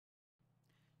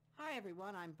Hi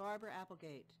everyone, I'm Barbara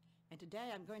Applegate, and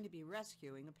today I'm going to be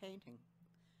rescuing a painting.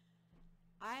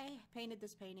 I painted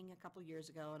this painting a couple years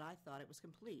ago and I thought it was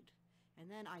complete, and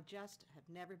then I just have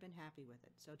never been happy with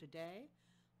it. So today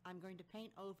I'm going to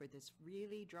paint over this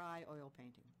really dry oil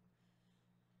painting.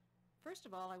 First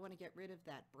of all, I want to get rid of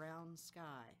that brown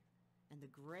sky and the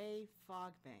gray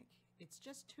fog bank. It's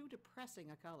just too depressing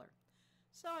a color.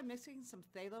 So I'm mixing some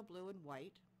phthalo blue and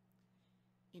white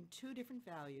in two different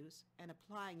values and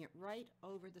applying it right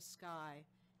over the sky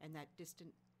and that distant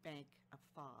bank of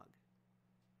fog.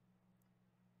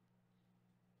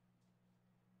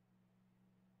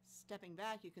 Stepping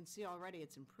back, you can see already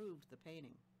it's improved the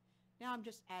painting. Now I'm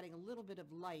just adding a little bit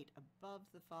of light above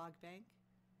the fog bank,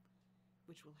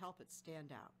 which will help it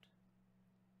stand out.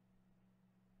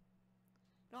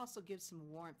 It also gives some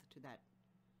warmth to that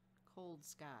cold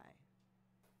sky.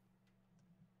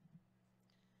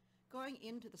 Going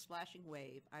into the splashing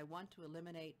wave, I want to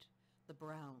eliminate the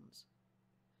browns.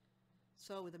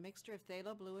 So with a mixture of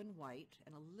phthalo blue and white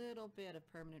and a little bit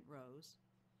of permanent rose,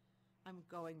 I'm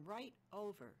going right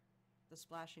over the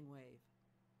splashing wave.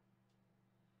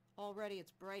 Already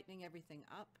it's brightening everything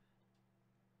up,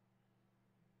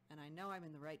 and I know I'm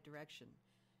in the right direction.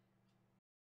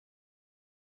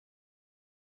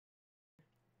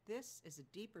 This is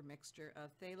a deeper mixture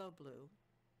of phthalo blue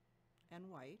and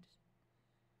white.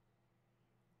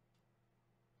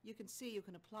 You can see you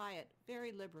can apply it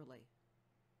very liberally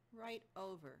right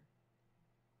over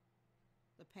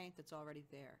the paint that's already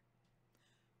there.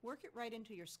 Work it right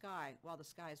into your sky while the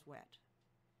sky is wet,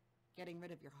 getting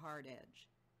rid of your hard edge.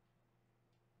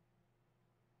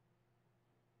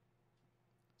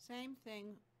 Same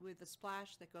thing with the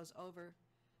splash that goes over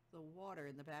the water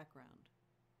in the background.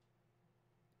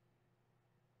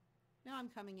 Now I'm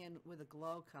coming in with a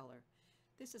glow color.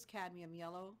 This is cadmium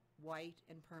yellow, white,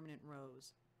 and permanent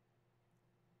rose.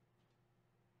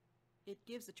 It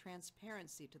gives a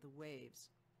transparency to the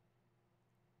waves.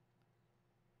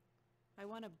 I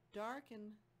want to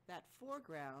darken that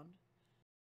foreground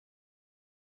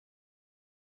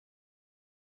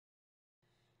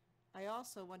I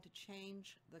also want to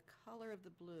change the color of the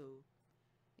blue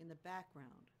in the background.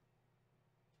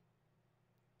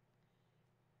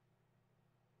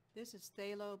 This is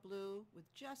phthalo blue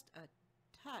with just a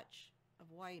touch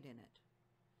of white in it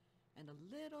and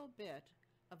a little bit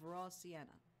of raw sienna.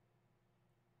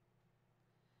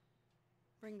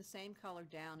 Bring the same color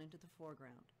down into the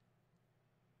foreground.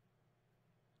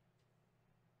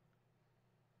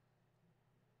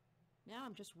 Now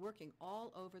I'm just working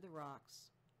all over the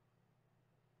rocks.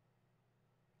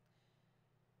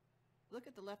 Look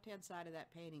at the left-hand side of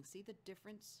that painting. See the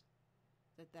difference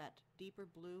that that deeper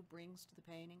blue brings to the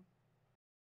painting?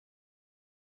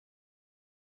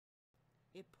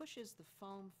 It pushes the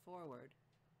foam forward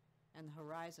and the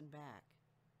horizon back.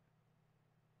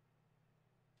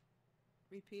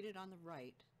 Repeat it on the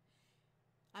right.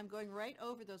 I'm going right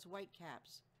over those white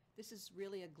caps. This is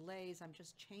really a glaze. I'm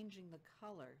just changing the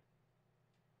color,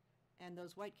 and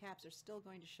those white caps are still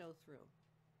going to show through.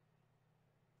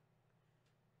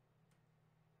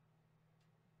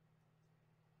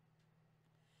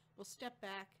 We'll step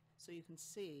back so you can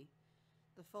see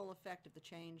the full effect of the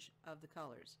change of the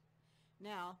colors.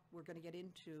 Now we're going to get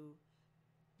into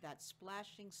that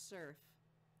splashing surf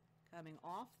coming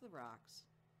off the rocks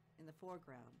in the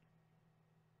foreground.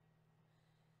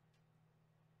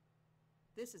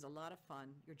 This is a lot of fun.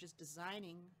 You're just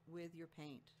designing with your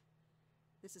paint.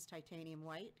 This is titanium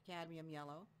white, cadmium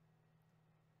yellow,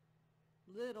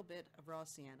 little bit of raw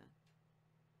sienna.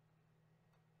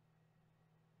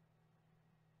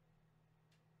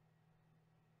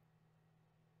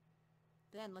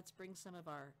 Then let's bring some of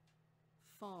our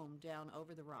foam down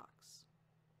over the rocks.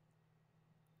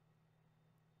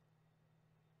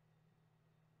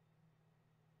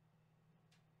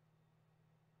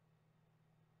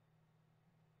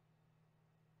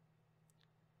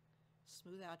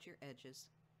 Smooth out your edges.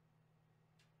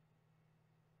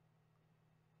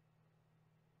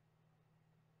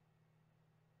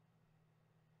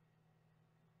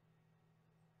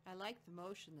 I like the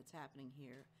motion that's happening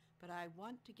here, but I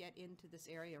want to get into this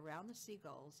area around the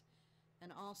seagulls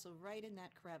and also right in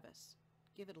that crevice.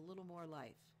 Give it a little more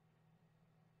life.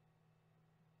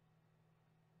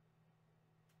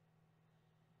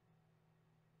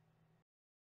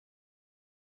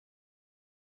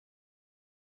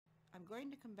 I'm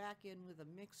going to come back in with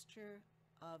a mixture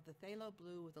of the phthalo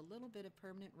blue with a little bit of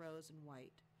permanent rose and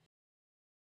white.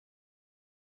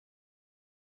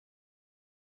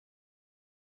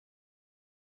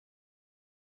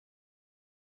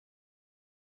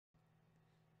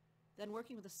 Then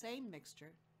working with the same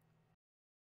mixture,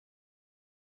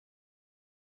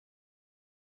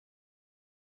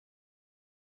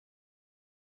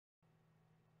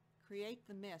 create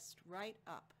the mist right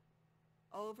up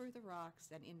over the rocks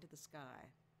and into the sky.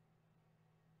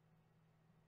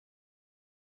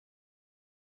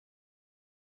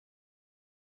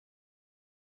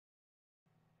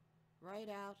 Right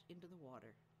out into the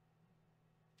water.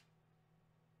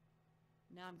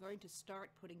 Now I'm going to start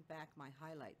putting back my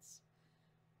highlights.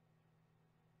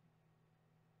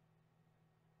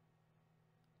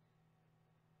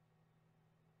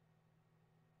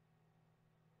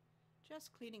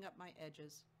 Just cleaning up my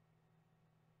edges.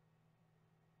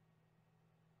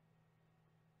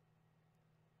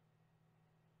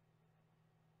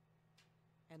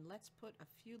 And let's put a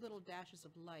few little dashes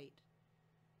of light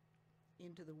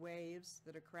into the waves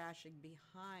that are crashing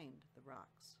behind the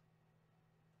rocks.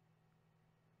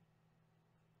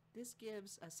 This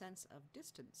gives a sense of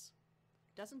distance.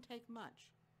 It doesn't take much.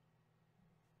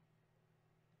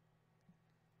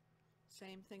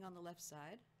 Same thing on the left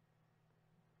side.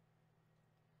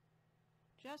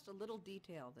 Just a little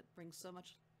detail that brings so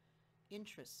much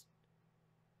interest.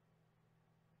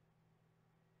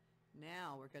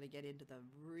 Now we're going to get into the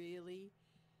really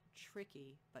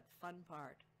tricky but fun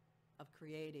part of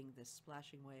creating this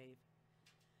splashing wave.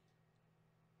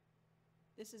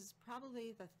 This is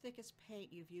probably the thickest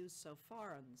paint you've used so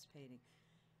far on this painting.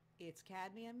 It's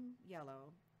cadmium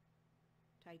yellow,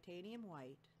 titanium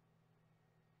white,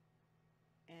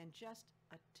 and just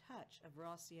a touch of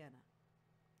raw sienna.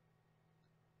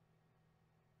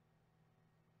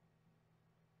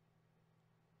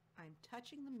 I'm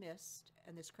touching the mist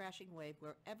and this crashing wave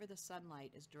wherever the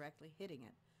sunlight is directly hitting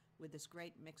it with this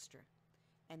great mixture,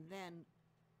 and then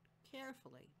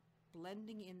carefully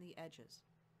blending in the edges.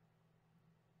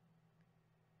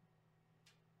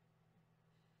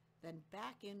 Then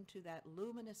back into that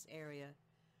luminous area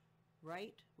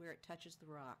right where it touches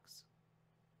the rocks.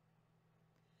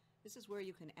 This is where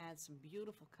you can add some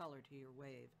beautiful color to your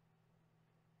wave.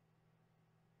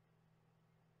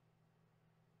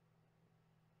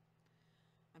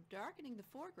 I'm darkening the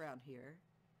foreground here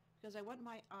because I want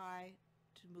my eye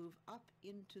to move up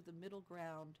into the middle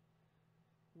ground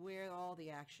where all the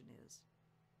action is.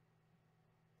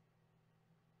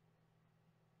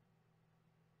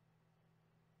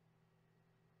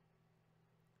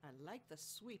 I like the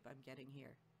sweep I'm getting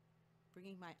here,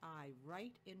 bringing my eye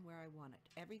right in where I want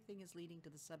it. Everything is leading to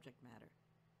the subject matter.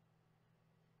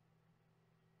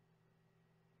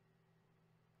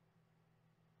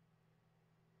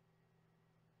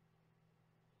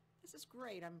 This is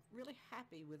great. I'm really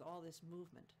happy with all this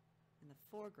movement in the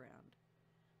foreground.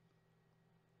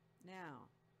 Now,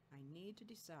 I need to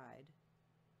decide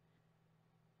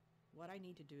what I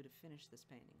need to do to finish this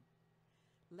painting.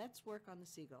 Let's work on the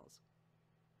seagulls.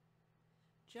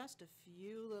 Just a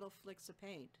few little flicks of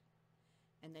paint,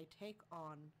 and they take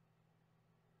on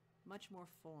much more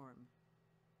form.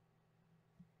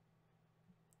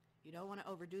 You don't want to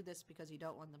overdo this because you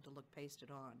don't want them to look pasted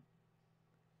on.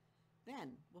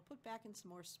 Then we'll put back in some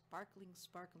more sparkling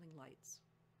lights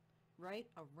right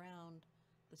around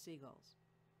the seagulls.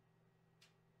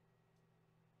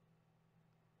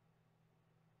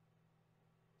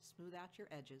 Smooth out your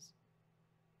edges.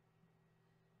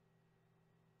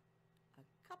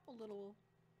 A couple little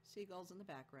seagulls in the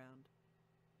background.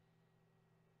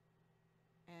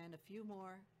 And a few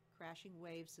more crashing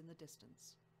waves in the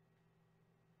distance.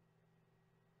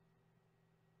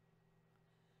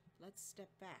 Let's step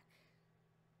back.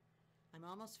 I'm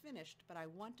almost finished, but I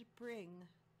want to bring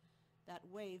that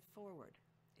wave forward.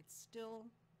 It's still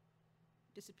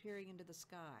disappearing into the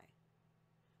sky.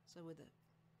 So with a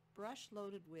brush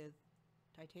loaded with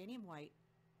titanium white,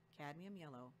 cadmium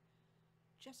yellow,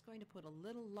 just going to put a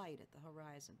little light at the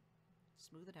horizon,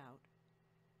 smooth it out,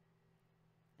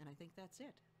 and I think that's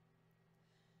it.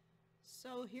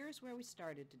 So here's where we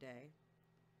started today.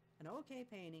 An okay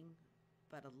painting,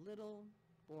 but a little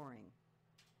boring.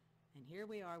 And here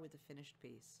we are with the finished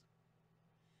piece.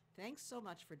 Thanks so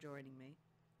much for joining me.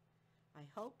 I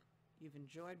hope you've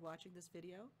enjoyed watching this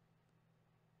video.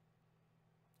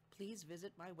 Please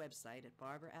visit my website at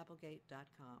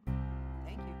barbarapplegate.com.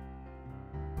 Thank you.